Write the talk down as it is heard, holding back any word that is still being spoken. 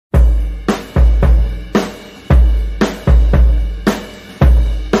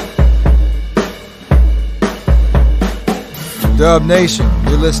Dub Nation,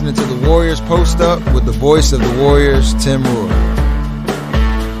 you're listening to the Warriors Post Up with the voice of the Warriors, Tim Roye.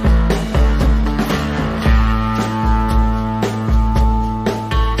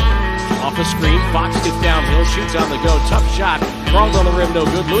 Off the screen, Fox gets downhill, shoots on the go, tough shot, crawls on the rim, no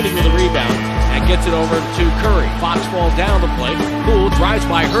good. Looney with a rebound and gets it over to Curry. Fox falls down the plate. Poole drives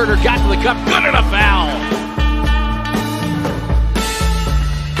by Herter, got to the cup, good and a foul.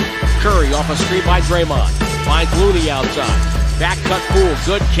 Curry off a screen by Draymond, finds Looney outside. Back cut Poole,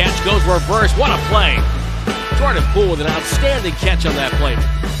 good catch, goes reverse, what a play. Jordan Poole with an outstanding catch on that play.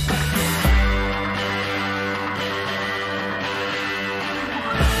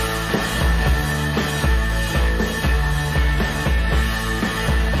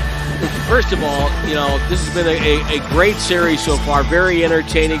 First of all, this has been a great series so far, very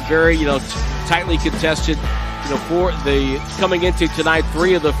entertaining, very, tightly contested. For the coming into tonight,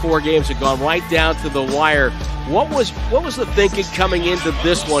 3 of the 4 games have gone right down to the wire. What was the thinking coming into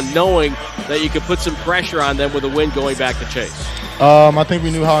this one, knowing that you could put some pressure on them with a win going back to Chase? I think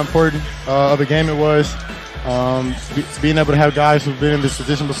we knew how important of a game it was. Being able to have guys who've been in this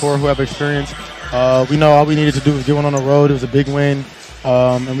position before, who have experience. We know all we needed to do was get one on the road. It was a big win,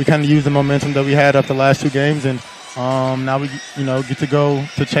 and we kind of used the momentum that we had after the last 2 games, and now we get to go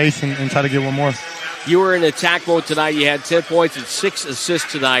to Chase and try to get one more. You were in attack mode tonight. You had 10 points and 6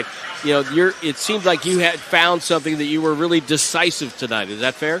 assists tonight. It seemed like you had found something that you were really decisive tonight. Is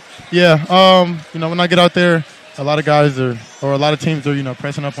that fair? Yeah. When I get out there, a lot of guys or a lot of teams are,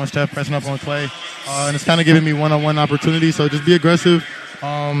 pressing up on Steph, pressing up on Clay, and it's kind of giving me one-on-one opportunity. So just be aggressive,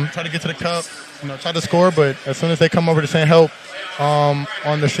 try to get to the cup, try to score. But as soon as they come over to send help on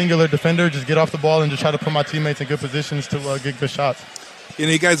the singular defender, just get off the ball and just try to put my teammates in good positions to get good shots.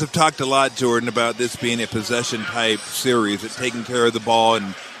 You guys have talked a lot, Jordan, about this being a possession-type series, that taking care of the ball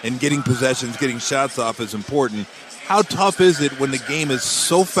and getting possessions, getting shots off is important. How tough is it when the game is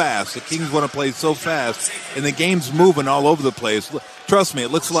so fast, the Kings want to play so fast, and the game's moving all over the place? Trust me,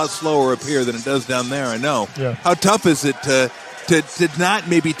 it looks a lot slower up here than it does down there, I know. Yeah. How tough is it to not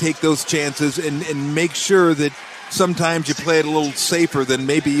maybe take those chances and make sure that sometimes you play it a little safer than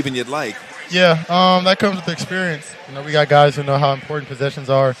maybe even you'd like? Yeah, that comes with experience. We got guys who know how important possessions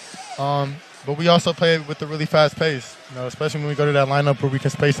are, but we also play with a really fast pace, especially when we go to that lineup where we can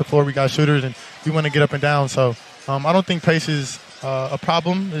space the floor. We got shooters, and we want to get up and down. So I don't think pace is a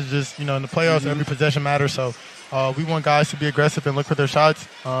problem. It's just, in the playoffs, every possession matters. So we want guys to be aggressive and look for their shots,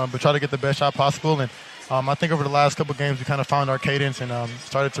 but try to get the best shot possible. And I think over the last couple games, we kind of found our cadence and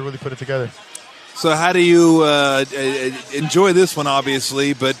started to really put it together. So how do you enjoy this one,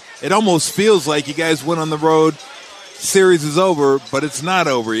 obviously, but it almost feels like you guys went on the road, series is over, but it's not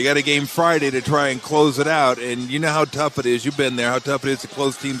over. You got a game Friday to try and close it out, and you know how tough it is. You've been there, how tough it is to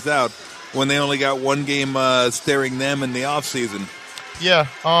close teams out when they only got one game staring them in the offseason. Yeah,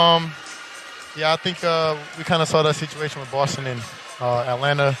 I think we kind of saw that situation with Boston and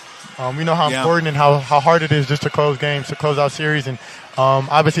Atlanta. We know how important and how hard it is just to close games, to close out series, and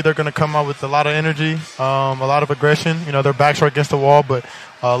obviously they're going to come out with a lot of energy, a lot of aggression. Their backs are against the wall, but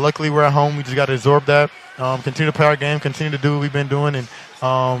luckily we're at home. We just got to absorb that, continue to play our game, continue to do what we've been doing, and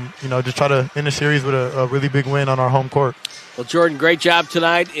just try to end the series with a really big win on our home court. Well, Jordan, great job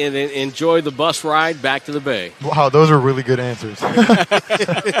tonight, and enjoy the bus ride back to the Bay. Wow, those are really good answers. All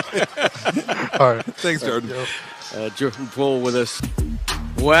right. Thanks, Jordan. Jordan Poole with us.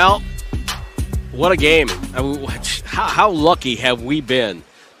 Well, what a game. How lucky have we been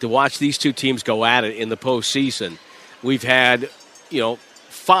to watch these two teams go at it in the postseason? We've had,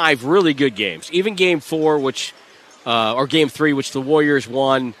 5 really good games. Even Game 4, or Game 3, which the Warriors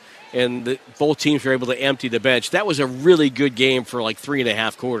won, and both teams were able to empty the bench. That was a really good game for like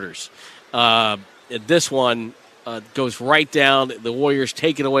 3.5 quarters. This one goes right down. The Warriors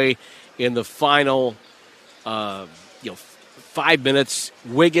take it away in the final 5 minutes.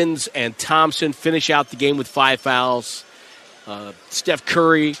 Wiggins and Thompson finish out the game with 5 fouls. Steph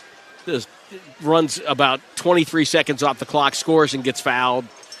Curry runs about 23 seconds off the clock, scores and gets fouled.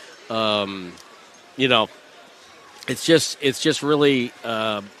 It's just really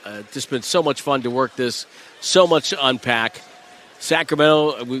just been so much fun to work this, so much to unpack.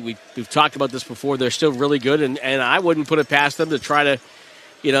 Sacramento, we've talked about this before. They're still really good, and I wouldn't put it past them to try to,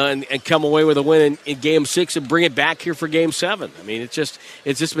 and come away with a win in Game 6 and bring it back here for Game 7. I mean, it's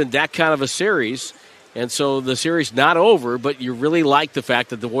just been that kind of a series, and so the series not over, but you really like the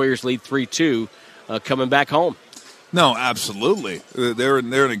fact that the Warriors lead 3-2 coming back home. No, absolutely. They're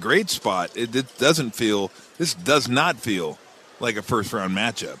in a great spot. This does not feel like a first-round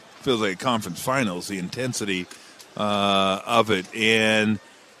matchup. It feels like a conference finals, the intensity of it. And,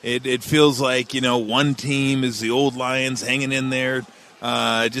 It feels like, one team is the old Lions hanging in there,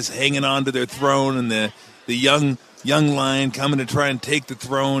 just hanging on to their throne, and the young Lion coming to try and take the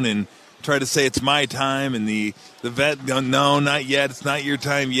throne and try to say it's my time, and the vet going, no, not yet, it's not your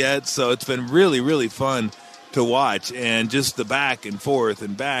time yet. So it's been really, really fun to watch, and just the back and forth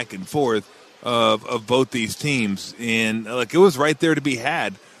of both these teams. And it was right there to be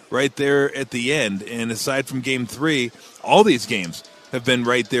had, right there at the end. And aside from Game 3, all these games have been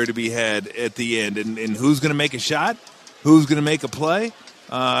right there to be had at the end. And who's going to make a shot? Who's going to make a play?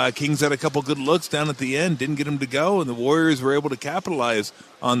 Kings had a couple good looks down at the end, didn't get them to go, and the Warriors were able to capitalize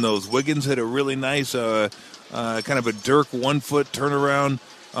on those. Wiggins had a really nice kind of a Dirk 1-foot turnaround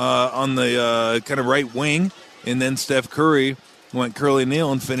on the kind of right wing, and then Steph Curry went curly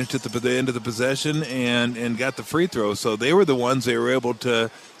kneel and finished at the end of the possession and got the free throw. So they were the ones they were able to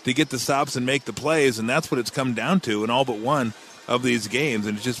get the stops and make the plays, and that's what it's come down to in all but one of these games.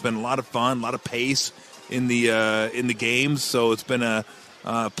 And it's just been a lot of fun, a lot of pace in the games. So it's been a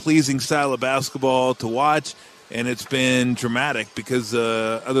pleasing style of basketball to watch, and it's been dramatic because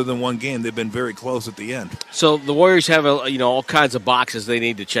other than one game, they've been very close at the end. So the Warriors have all kinds of boxes they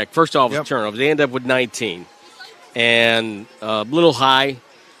need to check. First off, the turnovers. They end up with 19, and a little high,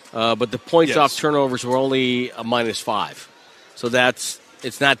 but the points off turnovers were only a -5. So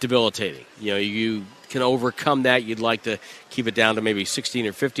it's not debilitating. You can overcome that. You'd like to keep it down to maybe 16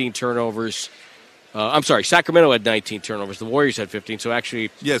 or 15 turnovers. I'm sorry, Sacramento had 19 turnovers. The Warriors had 15, so actually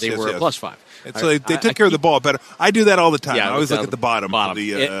they were a +5. So they took care of the ball better. I do that all the time. I always look at the bottom. For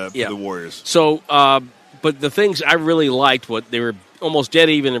the Warriors. So, but the things I really liked, they were almost dead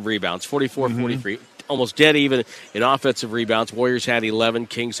even in rebounds, 44-43, almost dead even in offensive rebounds. Warriors had 11,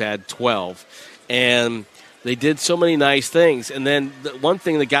 Kings had 12. And they did so many nice things. And then the one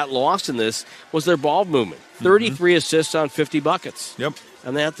thing that got lost in this was their ball movement. 33 assists on 50 buckets. Yep.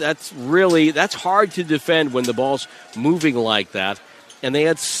 And that's hard to defend when the ball's moving like that. And they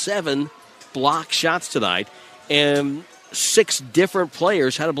had 7 block shots tonight, and 6 different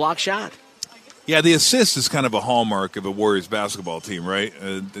players had a block shot. Yeah, the assist is kind of a hallmark of a Warriors basketball team, right?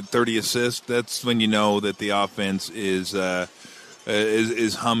 30 assists, that's when you know that the offense is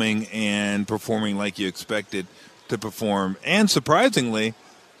humming and performing like you expect it to perform. And surprisingly,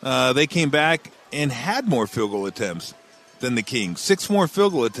 they came back and had more field goal attempts than the Kings. 6 more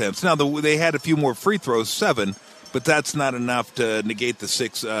field goal attempts. Now, they had a few more free throws, 7, but that's not enough to negate the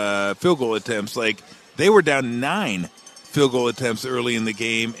 6 field goal attempts. They were down 9 field goal attempts early in the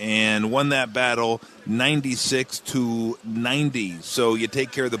game and won that battle 96-90. So you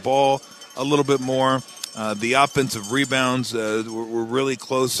take care of the ball a little bit more. The offensive rebounds were really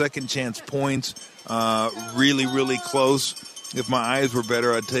close. Second chance points, really, really close. If my eyes were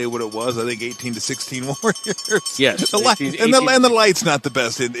better, I'd tell you what it was. I think 18-16 Warriors. Yes. The light's not the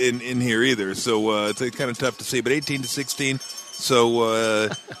best in here either, so it's kind of tough to see. But 18-16, so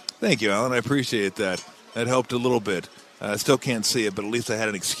thank you, Alan. I appreciate that. That helped a little bit. I still can't see it, but at least I had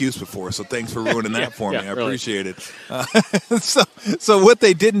an excuse before, so thanks for ruining that for me. I appreciate it. So what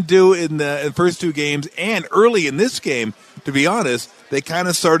they didn't do in the first 2 games and early in this game, to be honest, they kind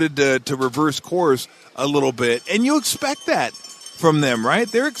of started to reverse course a little bit. And you expect that from them,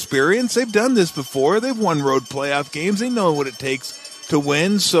 right? They're experienced. They've done this before. They've won road playoff games. They know what it takes to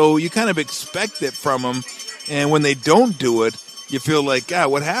win, so you kind of expect it from them. And when they don't do it, you feel like, God,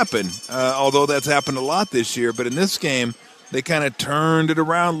 what happened? Although that's happened a lot this year. But in this game, they kind of turned it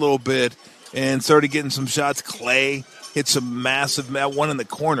around a little bit and started getting some shots. Clay hit some massive – that one in the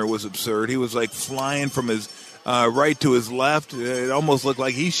corner was absurd. He was flying from his right to his left. It almost looked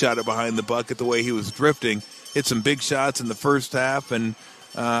like he shot it behind the bucket the way he was drifting. Hit some big shots in the first half. And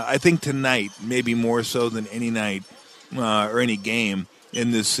I think tonight, maybe more so than any night or any game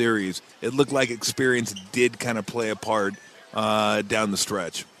in this series, it looked like experience did kind of play a part down the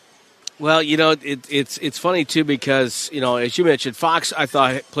stretch. Well, it's funny, too, because, as you mentioned, Fox, I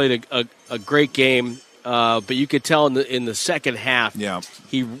thought, played a great game, but you could tell in the second half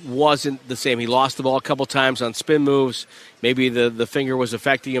he wasn't the same. He lost the ball a couple times on spin moves. Maybe the finger was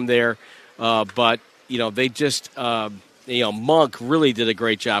affecting him there. But, they just, Monk really did a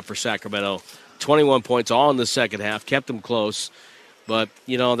great job for Sacramento. 21 points all in the second half, kept them close. But,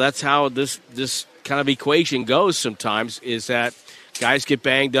 that's how this kind of equation goes sometimes, is that guys get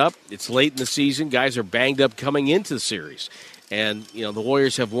banged up. It's late in the season. Guys are banged up coming into the series. And, the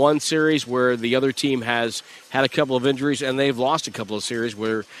Warriors have one series where the other team has had a couple of injuries, and they've lost a couple of series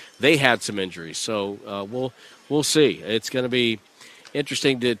where they had some injuries. So we'll see. It's going to be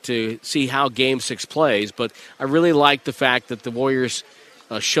interesting to see how Game 6 plays. But I really like the fact that the Warriors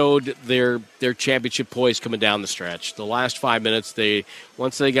showed their championship poise coming down the stretch. The last 5 minutes,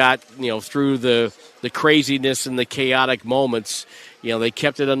 once they got through the craziness and the chaotic moments, they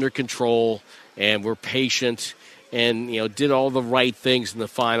kept it under control and were patient and did all the right things in the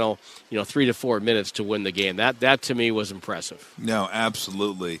final 3 to 4 minutes to win the game. That to me was impressive. No,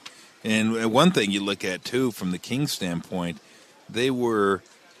 absolutely. And one thing you look at too from the Kings standpoint, they were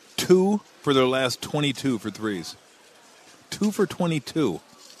 2 for their last 22 for threes. 2 for 22.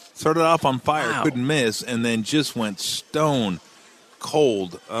 Started off on fire, wow. Couldn't miss, and then just went stone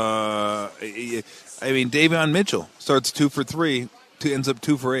cold. Davion Mitchell starts 2 for 3, ends up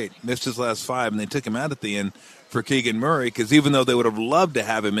 2 for 8, missed his last 5, and they took him out at the end for Keegan Murray because even though they would have loved to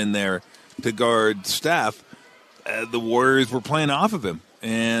have him in there to guard Steph, the Warriors were playing off of him,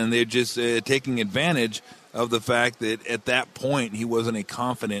 and they're just taking advantage of the fact that at that point he wasn't a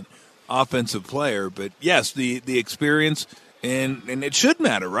confident offensive player. But yes, the experience and it should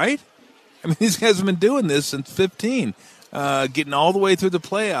matter, right? I mean, these guys have been doing this since 15, getting all the way through the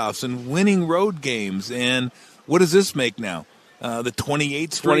playoffs and winning road games. And what does this make now? The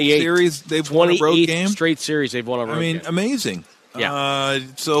 28th straight series they've won a road game? Straight series they've won a road game. Amazing. Yeah.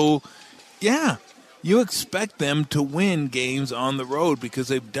 You expect them to win games on the road because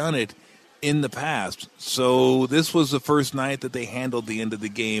they've done it in the past. So this was the first night that they handled the end of the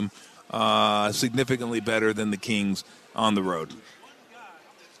game significantly better than the Kings on the road.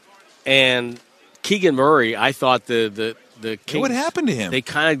 And Keegan Murray, I thought the Kings... What happened to him? They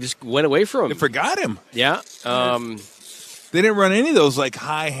kind of just went away from him. They forgot him. Yeah. They didn't run any of those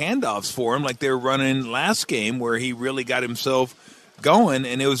high handoffs for him like they were running last game where he really got himself going.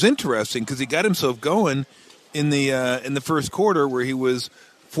 And it was interesting because he got himself going in the first quarter where he was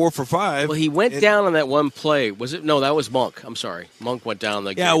 4 for 5. Well, he went down on that one play. Was it? No, that was Monk. I'm sorry. Monk went down.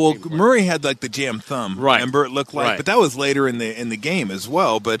 Murray had the jam thumb. Right. Remember it looked like? Right. But that was later in the game as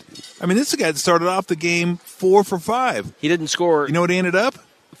well. But, I mean, this is a guy that started off the game 4 for 5. He didn't score. You know what he ended up?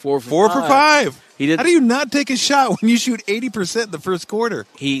 4 for 4 for 5. How do you not take a shot when you shoot 80% in the first quarter?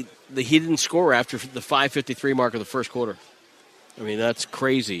 He didn't score after the 5:53 mark of the first quarter. I mean, that's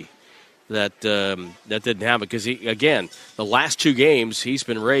crazy. That didn't happen because the last 2 games he's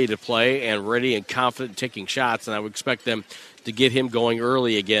been ready to play and ready and confident taking shots, and I would expect them to get him going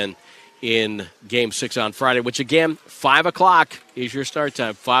early again in Game 6 on Friday. Which again, 5:00 is your start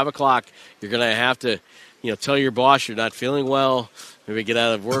time. 5:00, you're going to have to, tell your boss you're not feeling well. Maybe get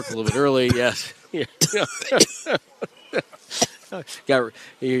out of work a little bit early. Yes, you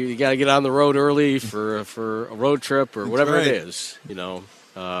got to get on the road early for a road trip or whatever it is.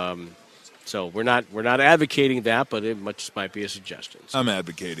 So we're not advocating that, but it just might be a suggestion. So. I'm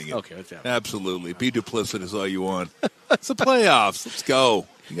advocating it. Okay, that's absolutely. Be duplicitous all you want. It's the playoffs. Let's go.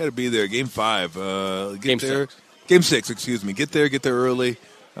 You got to be there. Game 5. Game 6. Game 6. Excuse me. Get there early.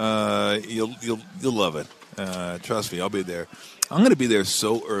 You'll love it. Trust me. I'll be there. I'm going to be there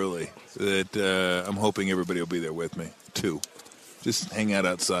so early that I'm hoping everybody will be there with me too. Just hang out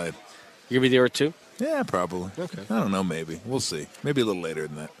outside. You're going to be there at 2? Yeah, probably. Okay. I don't know. Maybe we'll see. Maybe a little later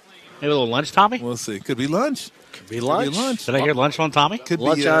than that. Maybe a little lunch, Tommy? We'll see. Could be lunch. Could be lunch. Did I hear lunch on Tommy? Could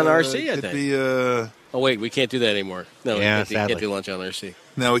lunch be, on RC, I could think. Be, oh, wait. We can't do that anymore. No, yeah, we can't do lunch on RC.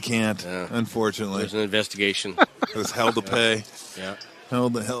 No, we can't, unfortunately. There's an investigation. There's hell to pay. Yeah. Hell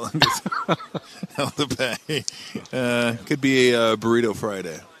to pay. Could be a Burrito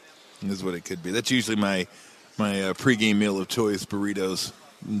Friday is what it could be. That's usually my pregame meal of choice, burritos.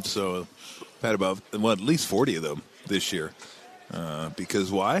 And so I've had about, at least 40 of them this year.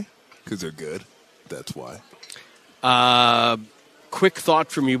 Because why? Because they're good. That's why. Quick thought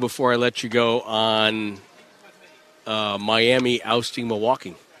from you before I let you go on Miami ousting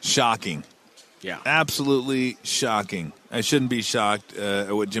Milwaukee. Shocking. Yeah. Absolutely shocking. I shouldn't be shocked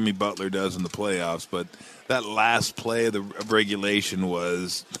at what Jimmy Butler does in the playoffs, but that last play of regulation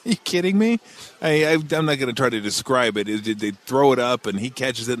was, are you kidding me? I'm not going to try to describe it. They throw it up, and he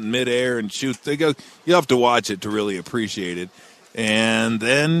catches it in midair and shoots. You'll have to watch it to really appreciate it. And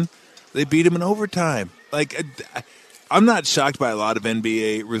then they beat him in overtime. I'm not shocked by a lot of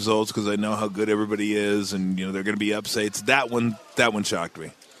NBA results because I know how good everybody is, and they're going to be upsets. That one shocked me.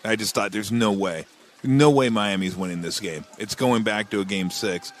 I just thought there's no way Miami's winning this game. It's going back to a Game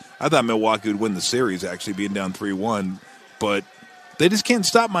 6. I thought Milwaukee would win the series, actually being down 3-1, but they just can't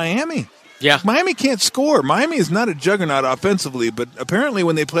stop Miami. Yeah, Miami can't score. Miami is not a juggernaut offensively, but apparently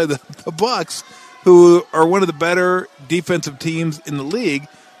when they play the Bucks, who are one of the better defensive teams in the league,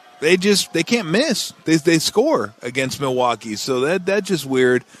 they can't miss. They score against Milwaukee, so that's just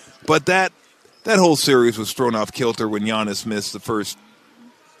weird. But that whole series was thrown off kilter when Giannis missed the first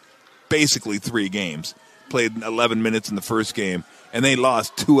basically 3 games. Played 11 minutes in the first game, And they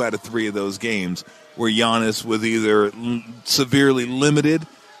lost 2 out of 3 of those games where Giannis was either severely limited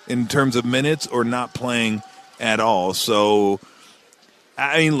in terms of minutes or not playing at all. So,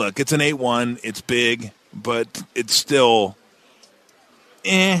 I mean, look, it's an 8-1. It's big, but it's still,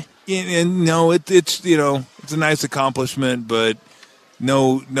 it's it's a nice accomplishment, but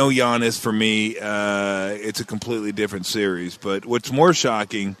no Giannis for me. It's a completely different series. But what's more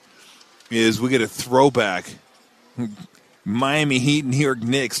shocking is we get a throwback. Miami Heat and New York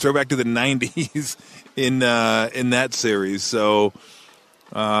Knicks, throwback to the 90s in that series. So,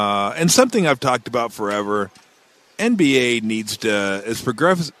 and something I've talked about forever, NBA needs to, as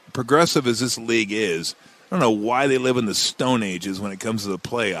progressive as this league is, I don't know why they live in the Stone Ages when it comes to the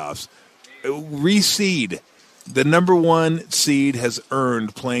playoffs. Reseed. The number 1 seed has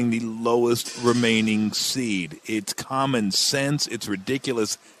earned playing the lowest remaining seed. It's common sense. It's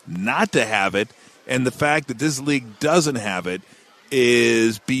ridiculous not to have it. And the fact that this league doesn't have it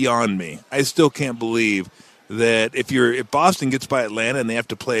is beyond me. I still can't believe that if Boston gets by Atlanta and they have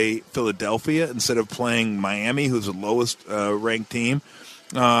to play Philadelphia instead of playing Miami, who's the lowest ranked team,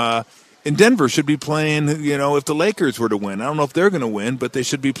 and Denver should be playing, if the Lakers were to win. I don't know if they're going to win, but they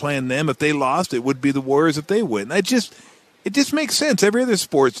should be playing them. If they lost, it would be the Warriors if they win. It just makes sense. Every other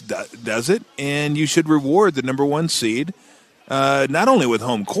sport does it, and you should reward the number 1 seed, not only with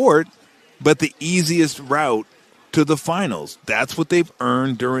home court, but the easiest route to the finals. That's what they've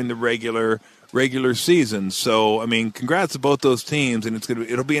earned during the regular season. So, I mean, congrats to both those teams, and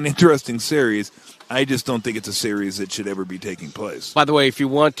it'll be an interesting series. I just don't think it's a series that should ever be taking place. By the way, if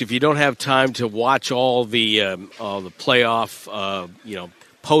you don't have time to watch all the playoff,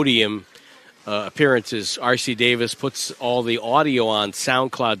 podium appearances, RC Davis puts all the audio on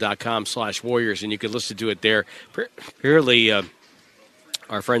SoundCloud.com/Warriors, and you can listen to it there. Apparently,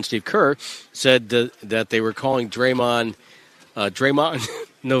 our friend Steve Kerr said that they were calling Draymond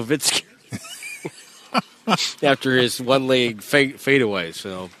Nowitzki after his one-leg fadeaway.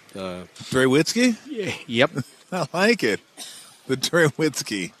 So, Drewitzki? Yeah, yep. I like it. The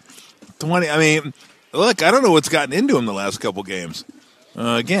Drewitzki. 20. I mean, look, I don't know what's gotten into him the last couple games.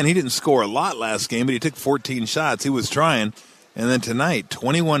 Again, he didn't score a lot last game, but he took 14 shots. He was trying. And then tonight,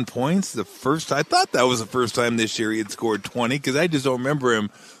 21 points. I thought that was the first time this year he had scored 20 because I just don't remember him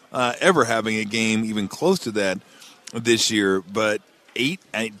ever having a game even close to that this year. But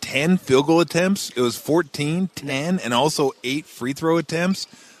 10 field goal attempts. It was 14, 10, and also 8 free throw attempts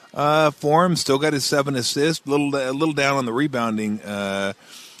for him. Still got his 7 assists. A little down on the rebounding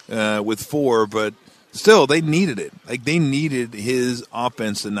with 4, but still, they needed it. Like, they needed his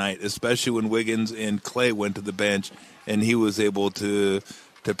offense tonight, especially when Wiggins and Clay went to the bench. And he was able to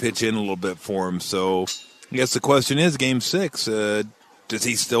pitch in a little bit for him. So I guess the question is, Game 6, does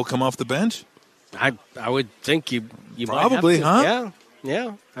he still come off the bench? I would think you probably, might have to. huh?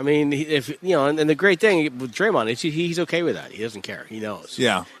 Yeah. I mean, and the great thing with Draymond is he's okay with that. He doesn't care. He knows.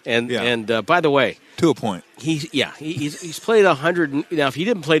 Yeah. And by the way, to a point, he's played 100. Now, if he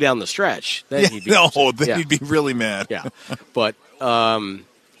didn't play down the stretch, then he'd be he'd be really mad. Yeah, but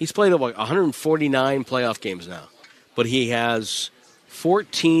he's played 149 playoff games now. But he has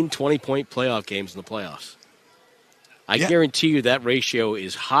 14 20-point playoff games in the playoffs. I guarantee you that ratio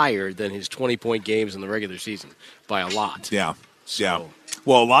is higher than his 20-point games in the regular season by a lot. Yeah.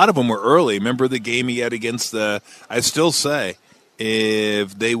 Well, a lot of them were early. Remember the game he had against I still say,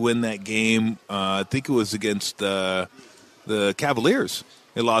 if they win that game, I think it was against the Cavaliers.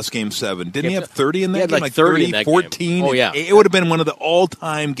 They lost Game 7. Didn't he have 30 in that game? Like 30 in that 14? Game. Oh, yeah. It would have been one of the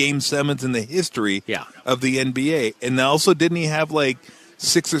all-time Game 7s in the history of the NBA. And also, didn't he have like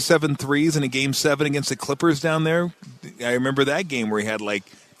 6 or 7 threes in a Game 7 against the Clippers down there? I remember that game where he had like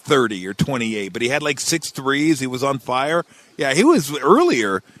 30 or 28. But he had like 6 threes. He was on fire. Yeah, he was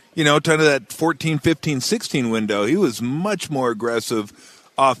earlier, trying to that 14, 15, 16 window. He was much more aggressive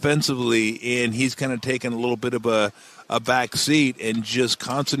offensively, and he's kind of taken a little bit of a back seat and just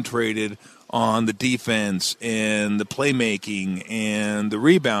concentrated on the defense and the playmaking and the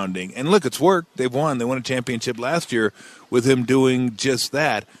rebounding. And look, it's worked. They've won. They won a championship last year with him doing just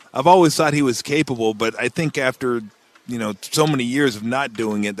that. I've always thought he was capable, but I think after so many years of not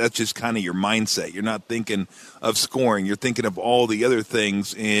doing it, that's just kind of your mindset. You're not thinking of scoring. You're thinking of all the other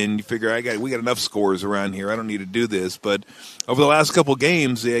things, and you figure, we got enough scores around here. I don't need to do this. But over the last couple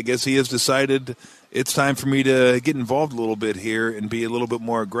games, I guess he has decided it's time for me to get involved a little bit here and be a little bit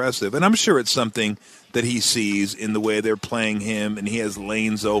more aggressive. And I'm sure it's something that he sees in the way they're playing him, and he has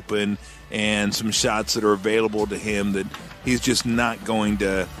lanes open and some shots that are available to him that he's just not going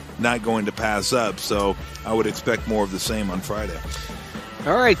to pass up. So I would expect more of the same on Friday.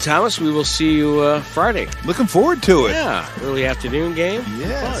 All right, Thomas, we will see you Friday. Looking forward to it. Yeah, early afternoon game.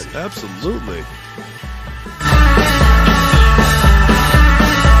 Yes, Fun. absolutely.